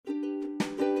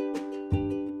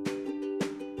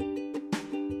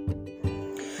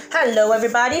Hello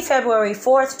everybody, February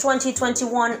 4th,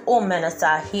 2021,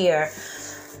 Omenasa here.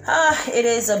 It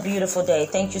is a beautiful day.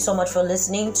 Thank you so much for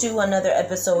listening to another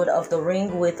episode of The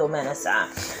Ring with Omenasa.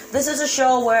 This is a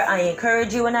show where I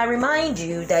encourage you and I remind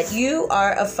you that you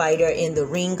are a fighter in the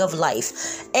ring of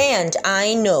life. And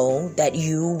I know that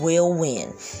you will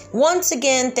win. Once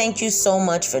again, thank you so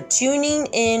much for tuning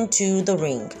into The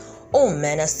Ring.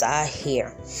 Omenasa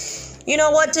here. You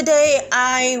know what, today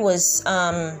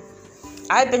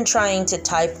I've been trying to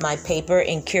type my paper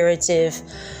in curative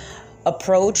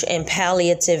approach and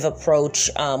palliative approach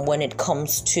when it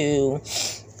comes to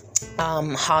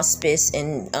hospice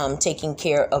and taking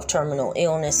care of terminal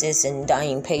illnesses and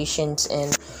dying patients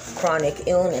and chronic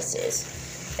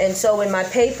illnesses. And so in my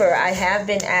paper, I have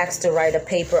been asked to write a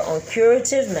paper on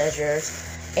curative measures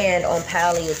and on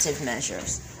palliative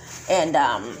measures.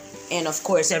 And of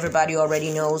course, everybody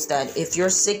already knows that if you're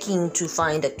seeking to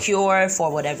find a cure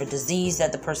for whatever disease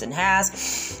that the person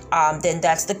has, then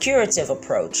that's the curative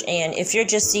approach. And if you're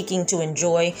just seeking to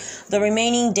enjoy the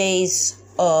remaining days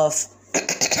of,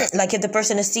 like if the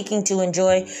person is seeking to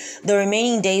enjoy the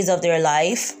remaining days of their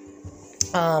life,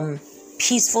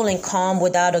 peaceful and calm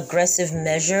without aggressive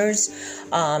measures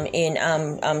in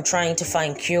trying to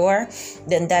find cure,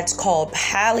 then that's called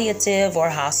palliative or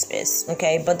hospice.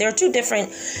 Okay, but there are two different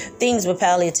things with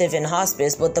palliative and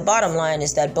hospice, but the bottom line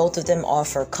is that both of them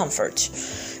offer comfort.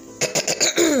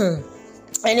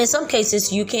 And in some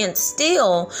cases, you can't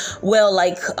still,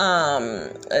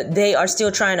 they are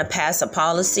still trying to pass a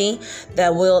policy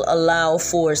that will allow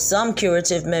for some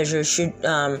curative measures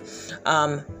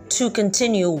to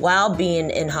continue while being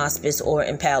in hospice or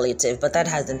in palliative, but that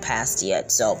hasn't passed yet.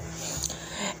 So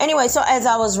anyway, so as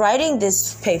I was writing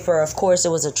this paper, of course, it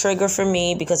was a trigger for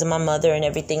me because of my mother and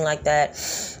everything like that.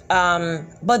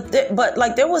 But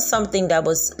there was something that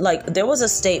was there was a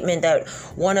statement that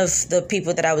one of the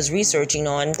people that I was researching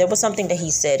on, there was something that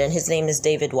he said, and his name is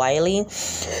David Wiley.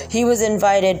 He was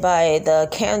invited by the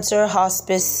cancer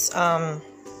hospice,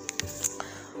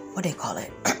 what do they call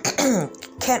it?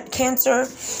 The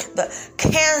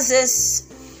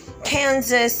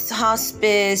Kansas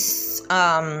hospice,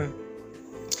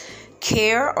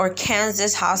 care or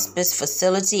Kansas hospice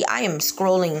facility. I am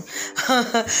scrolling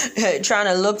trying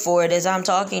to look for it as I'm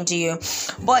talking to you,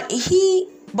 but he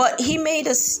made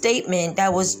a statement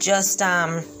that was just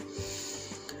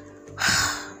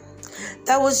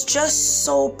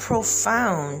so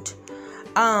profound,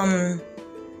 and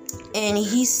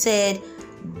he said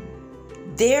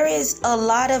there is a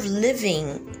lot of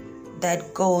living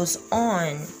that goes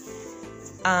on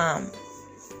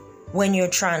when you're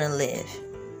trying to live.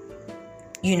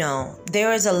 You know,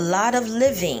 there is a lot of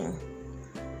living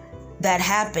that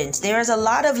happens. There is a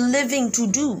lot of living to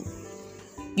do,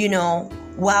 you know,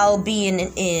 while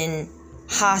being in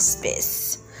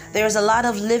hospice. There's a lot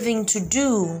of living to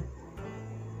do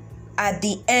at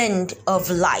the end of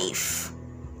life.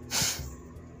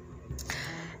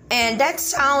 And that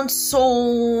sounds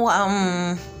so,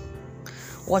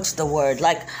 what's the word?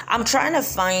 Like, I'm trying to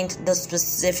find the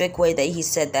specific way that he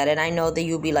said that. And I know that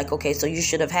you'll be like, okay, so you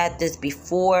should have had this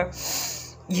before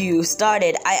you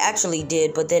started. I actually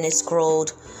did, but then it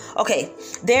scrolled. Okay,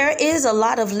 there is a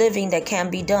lot of living that can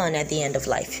be done at the end of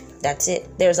life. That's it.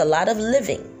 There's a lot of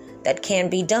living that can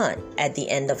be done at the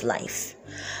end of life.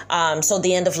 So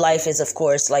the end of life is, of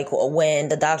course, like when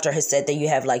the doctor has said that you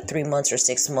have like 3 months or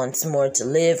 6 months more to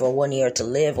live or 1 year to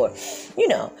live, or, you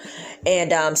know,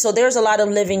 and so there's a lot of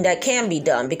living that can be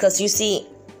done, because you see,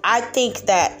 I think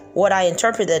that what I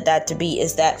interpreted that to be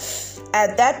is that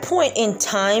at that point in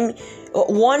time,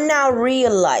 one now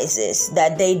realizes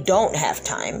that they don't have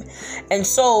time. And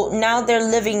so now they're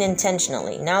living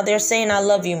intentionally. Now they're saying, I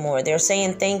love you more. They're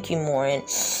saying thank you more. And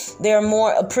they're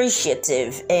more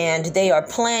appreciative. And they are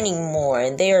planning more.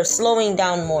 And they are slowing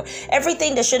down more.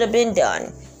 Everything that should have been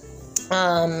done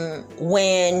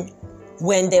when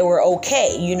they were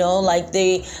okay, you know, like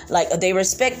they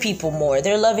respect people more.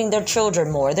 They're loving their children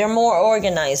more. They're more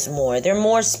organized more. They're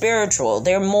more spiritual.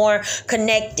 They're more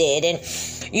connected. And,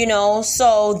 you know,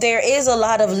 so there is a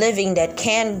lot of living that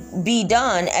can be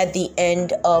done at the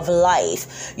end of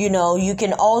life. You know, you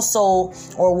can also,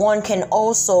 or one can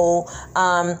also,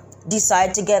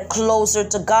 decide to get closer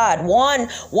to God. One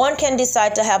can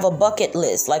decide to have a bucket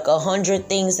list, like 100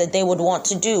 things that they would want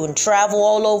to do, and travel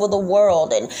all over the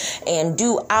world and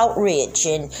do outreach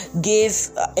and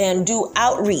give and do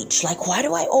outreach. Like, why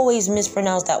do I always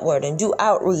mispronounce that word? And do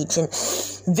outreach and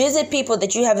visit people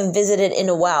that you haven't visited in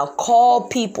a while. Call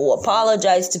people,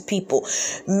 apologize to people,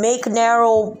 make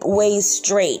narrow ways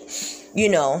straight, you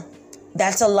know.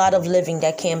 that's a lot of living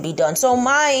that can be done. So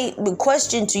my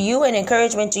question to you and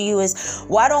encouragement to you is,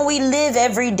 why don't we live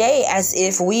every day as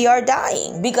if we are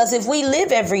dying? Because if we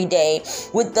live every day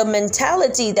with the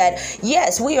mentality that,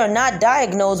 yes, we are not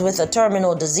diagnosed with a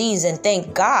terminal disease, and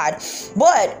thank God,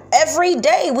 but every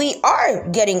day we are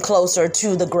getting closer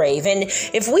to the grave. And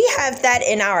if we have that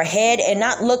in our head and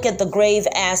not look at the grave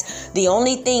as the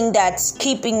only thing that's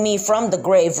keeping me from the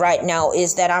grave right now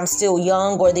is that I'm still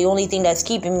young, or the only thing that's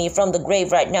keeping me from the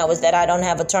grave right now is that I don't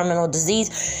have a terminal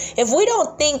disease. If we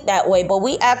don't think that way, but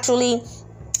we actually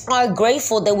are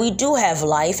grateful that we do have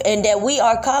life, and that we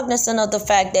are cognizant of the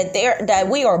fact that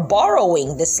we are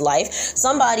borrowing this life.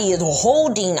 Somebody is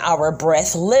holding our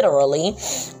breath literally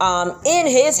in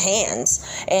his hands,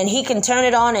 and he can turn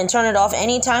it on and turn it off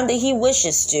anytime that he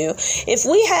wishes to. If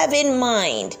we have in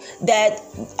mind that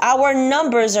our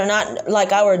numbers are not,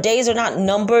 like our days are not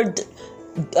numbered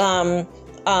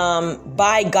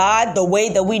by God the way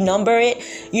that we number it,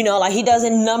 like he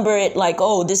doesn't number it like,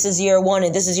 oh, this is year 1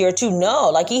 and this is year 2. No,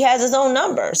 like he has his own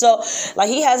number. So like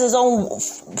he has his own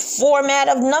format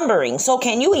of numbering. So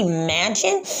can you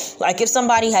imagine, like, if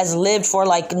somebody has lived for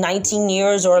like 19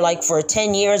 years or like for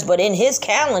 10 years, but in his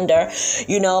calendar,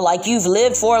 like you've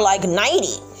lived for like 90.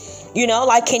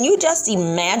 Like, can you just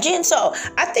imagine? So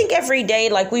I think every day,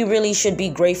 like, we really should be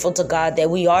grateful to God that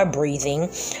we are breathing,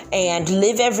 and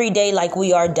live every day like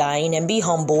we are dying, and be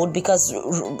humbled, because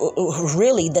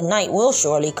really the night will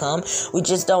surely come. We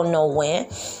just don't know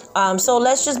when. So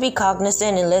let's just be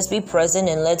cognizant, and let's be present,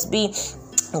 and let's be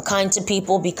kind to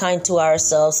people, be kind to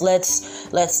ourselves.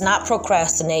 Let's not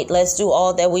procrastinate. Let's do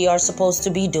all that we are supposed to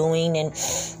be doing, and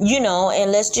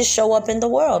and let's just show up in the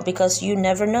world, because you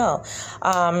never know.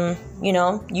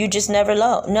 You just never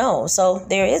know. So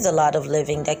there is a lot of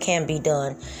living that can be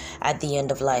done at the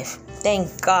end of life.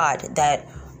 Thank God that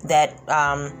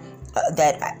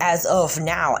as of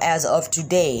now, as of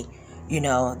today,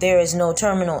 there is no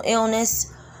terminal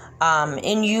illness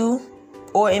in you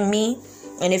or in me.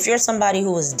 And if you're somebody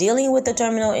who is dealing with a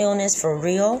terminal illness for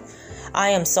real, I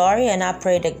am sorry, and I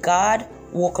pray that God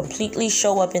will completely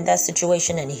show up in that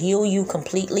situation and heal you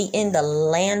completely in the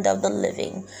land of the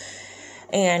living.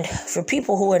 And for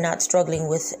people who are not struggling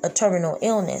with a terminal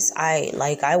illness, I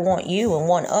want you and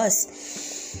want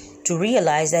us to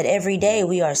realize that every day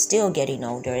we are still getting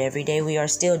older. Every day we are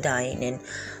still dying. And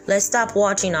let's stop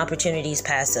watching opportunities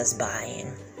pass us by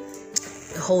and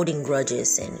holding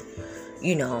grudges and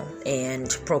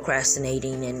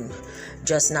procrastinating and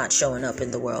just not showing up in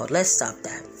the world. Let's stop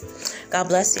that. God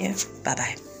bless you.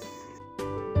 Bye-bye.